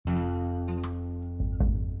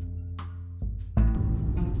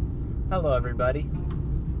Hello, everybody.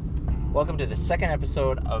 Welcome to the second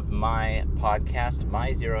episode of my podcast,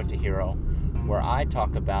 My Zero to Hero, where I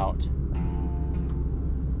talk about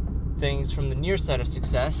things from the near side of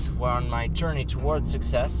success. We're on my journey towards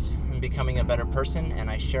success and becoming a better person,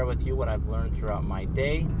 and I share with you what I've learned throughout my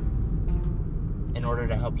day in order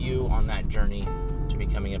to help you on that journey to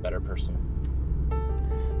becoming a better person.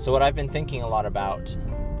 So what I've been thinking a lot about,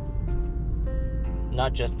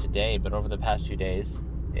 not just today, but over the past few days,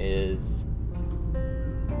 is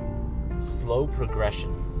slow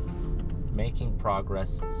progression, making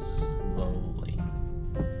progress slowly.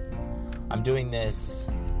 I'm doing this,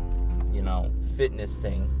 fitness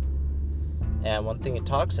thing, and one thing it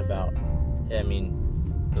talks about,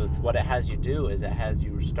 what it has you do is it has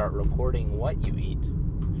you start recording what you eat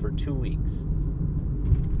for 2 weeks,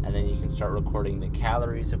 and then you can start recording the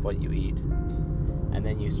calories of what you eat, and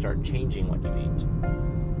then you start changing what you eat.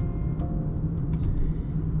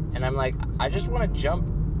 And I'm like, I just want to jump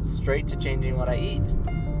straight to changing what I eat.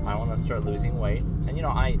 I want to start losing weight. And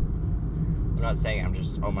I'm not saying I'm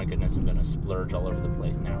just, oh my goodness, I'm going to splurge all over the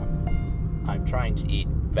place now. I'm trying to eat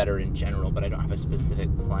better in general, but I don't have a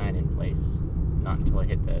specific plan in place. Not until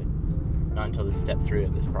the step 3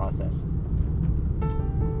 of this process.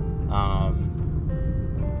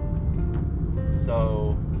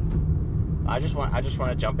 So I just want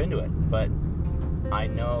to jump into it, but I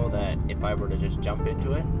know that if I were to just jump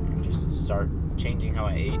into it and just start changing how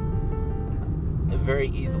I ate, very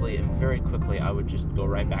easily and very quickly I would just go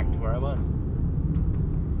right back to where I was.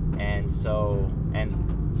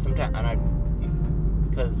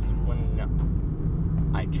 Because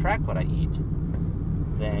when I track what I eat,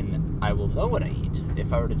 then I will know what I eat.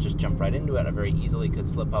 If I were to just jump right into it, I very easily could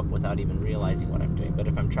slip up without even realizing what I'm doing. But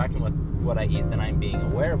if I'm tracking what I eat, then I'm being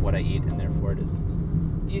aware of what I eat, and therefore it is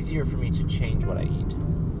easier for me to change what I eat.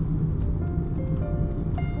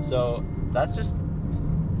 So that's just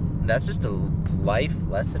a life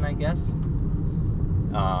lesson, I guess.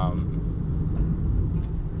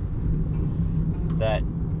 That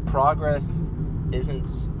progress isn't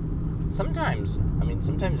sometimes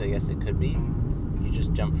I guess it could be. You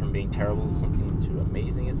just jump from being terrible to something to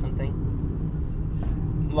amazing at something.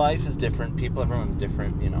 Life is different. Everyone's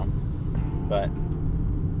different, But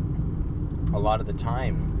a lot of the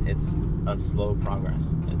time, it's a slow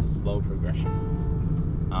progress. It's slow progression.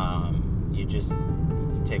 You just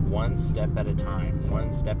take one step at a time.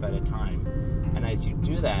 And as you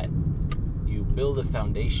do that, you build a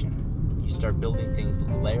foundation. You start building things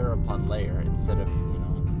layer upon layer instead of,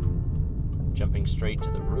 jumping straight to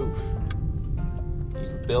the roof. You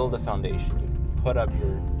build a foundation.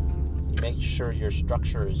 You make sure your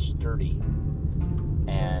structure is sturdy.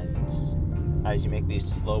 And as you make these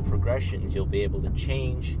slow progressions, you'll be able to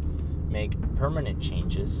make permanent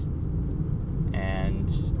changes, and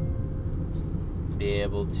be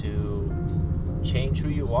able to change who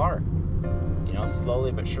you are,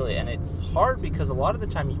 slowly but surely. And it's hard because a lot of the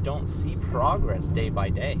time you don't see progress day by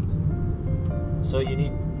day. So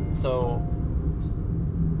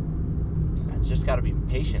it's just got to be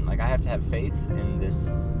patient. Like, I have to have faith in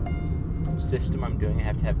this system I'm doing. I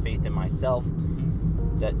have to have faith in myself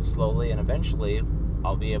that slowly and eventually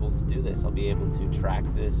I'll be able to do this. I'll be able to track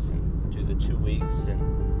this and do the 2 weeks and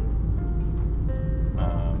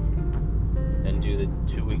then do the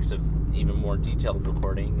 2 weeks of even more detailed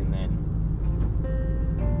recording, and then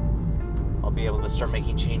I'll be able to start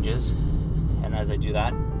making changes. And as I do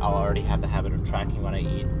that, I'll already have the habit of tracking what I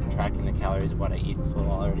eat, tracking the calories of what I eat, so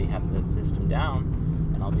I'll already have that system down,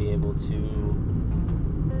 and I'll be able to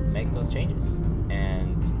make those changes.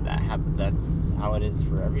 And that's how it is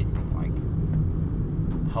for everything, like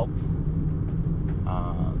health,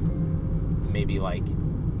 maybe like,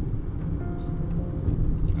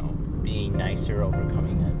 being nicer,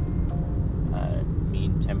 overcoming a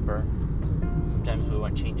mean temper. Sometimes we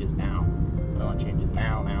want changes now. We want changes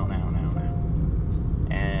now.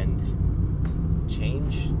 And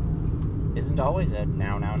change isn't always a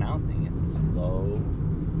now thing. It's a slow,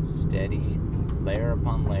 steady, layer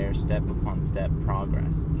upon layer, step upon step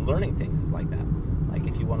progress. Learning things is like that. Like,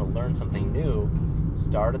 if you want to learn something new,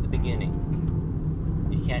 start at the beginning.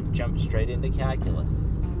 You can't jump straight into calculus.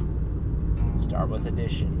 Start with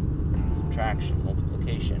addition, subtraction,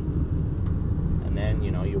 multiplication, and then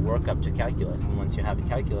you work up to calculus. And once you have a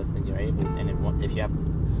calculus, then you're able, and if you have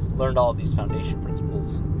learned all of these foundation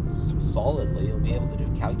principles solidly, you'll be able to do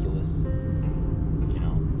calculus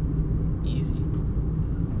easy.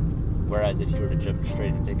 Whereas if you were to jump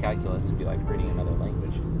straight into calculus, it'd be like reading another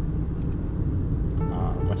language,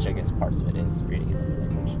 which I guess parts of it is reading another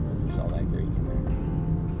language, because there's all that Greek in there.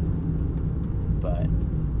 But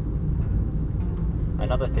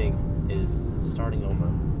another thing is starting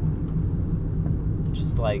over.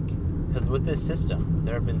 Just like, because with this system,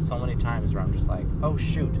 there have been so many times where I'm just like, oh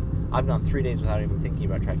shoot, I've gone 3 days without even thinking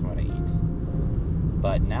about tracking what I eat.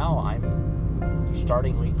 But now I'm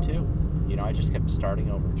starting week 2. You know, I just kept starting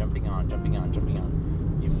over, jumping on.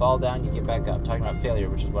 You fall down, you get back up. Talking about failure,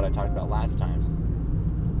 which is what I talked about last time.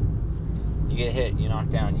 You get hit, you knock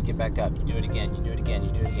down, you get back up, you do it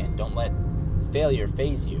again. Don't let failure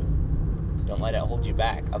phase you. Don't let it hold you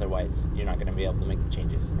back. Otherwise, you're not going to be able to make the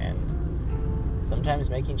changes. And sometimes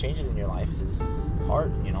making changes in your life is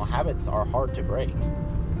hard. You know, habits are hard to break.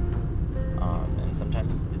 And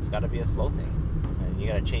sometimes it's got to be a slow thing. And you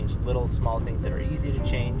got to change little, small things that are easy to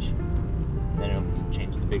change. And then it'll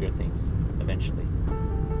change the bigger things eventually.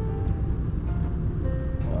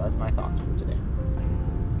 So that's my thoughts for today.